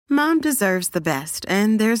Mom deserves the best,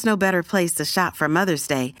 and there's no better place to shop for Mother's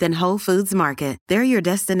Day than Whole Foods Market. They're your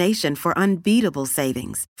destination for unbeatable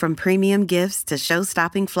savings, from premium gifts to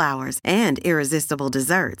show-stopping flowers and irresistible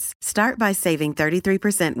desserts. Start by saving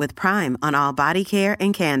 33% with Prime on all body care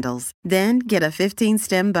and candles. Then get a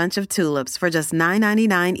 15-stem bunch of tulips for just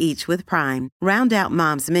 $9.99 each with Prime. Round out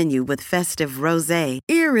Mom's menu with festive rosé,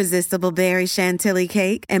 irresistible berry chantilly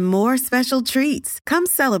cake, and more special treats. Come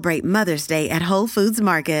celebrate Mother's Day at Whole Foods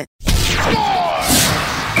Market.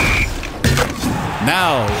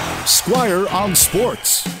 Now, Squire on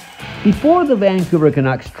Sports. Before the Vancouver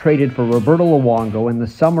Canucks traded for Roberto Luongo in the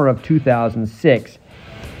summer of 2006,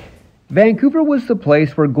 Vancouver was the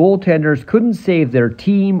place where goaltenders couldn't save their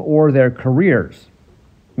team or their careers.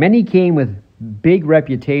 Many came with big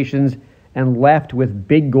reputations and left with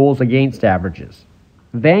big goals against averages.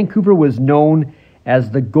 Vancouver was known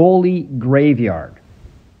as the goalie graveyard.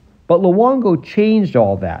 But Luongo changed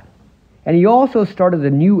all that. And he also started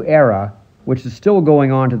a new era, which is still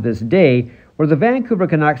going on to this day, where the Vancouver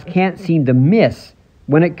Canucks can't seem to miss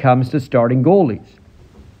when it comes to starting goalies.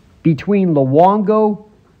 Between Luongo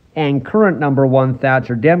and current number one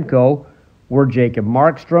Thatcher Demko were Jacob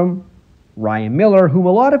Markstrom, Ryan Miller, whom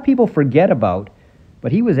a lot of people forget about,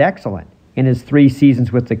 but he was excellent in his 3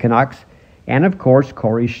 seasons with the Canucks, and of course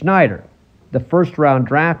Corey Schneider, the first-round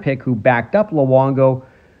draft pick who backed up Luongo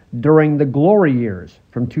during the glory years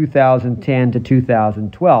from 2010 to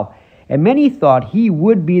 2012. And many thought he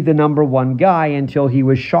would be the number one guy until he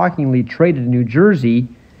was shockingly traded to New Jersey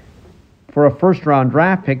for a first-round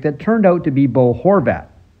draft pick that turned out to be Bo Horvat.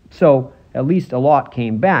 So at least a lot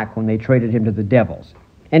came back when they traded him to the Devils.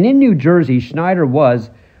 And in New Jersey, Schneider was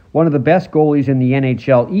one of the best goalies in the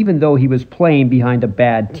NHL, even though he was playing behind a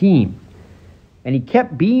bad team. And he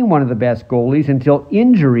kept being one of the best goalies until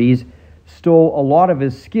injuries stole a lot of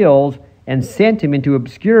his skills and sent him into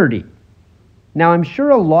obscurity. Now, I'm sure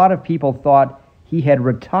a lot of people thought he had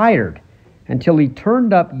retired until he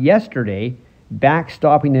turned up yesterday,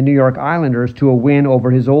 backstopping the New York Islanders to a win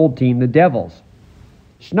over his old team, the Devils.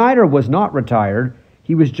 Schneider was not retired.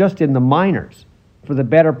 He was just in the minors for the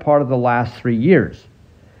better part of the last 3 years,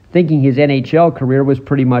 thinking his NHL career was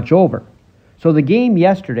pretty much over. So the game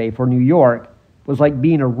yesterday for New York was like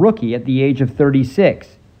being a rookie at the age of 36.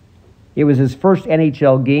 It was his first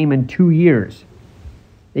NHL game in 2 years.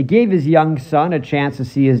 It gave his young son a chance to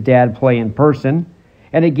see his dad play in person,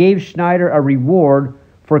 and it gave Schneider a reward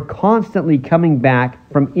for constantly coming back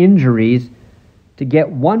from injuries to get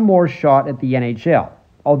one more shot at the NHL.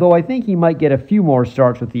 Although I think he might get a few more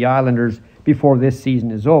starts with the Islanders before this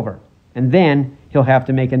season is over. And then he'll have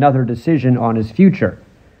to make another decision on his future.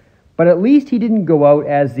 But at least he didn't go out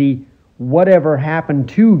as the whatever happened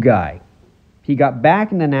to guy. He got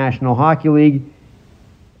back in the National Hockey League,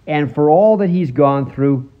 and for all that he's gone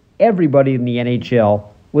through, everybody in the NHL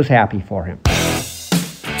was happy for him.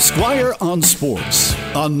 Squire on Sports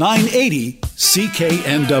on 980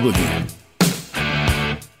 CKNW.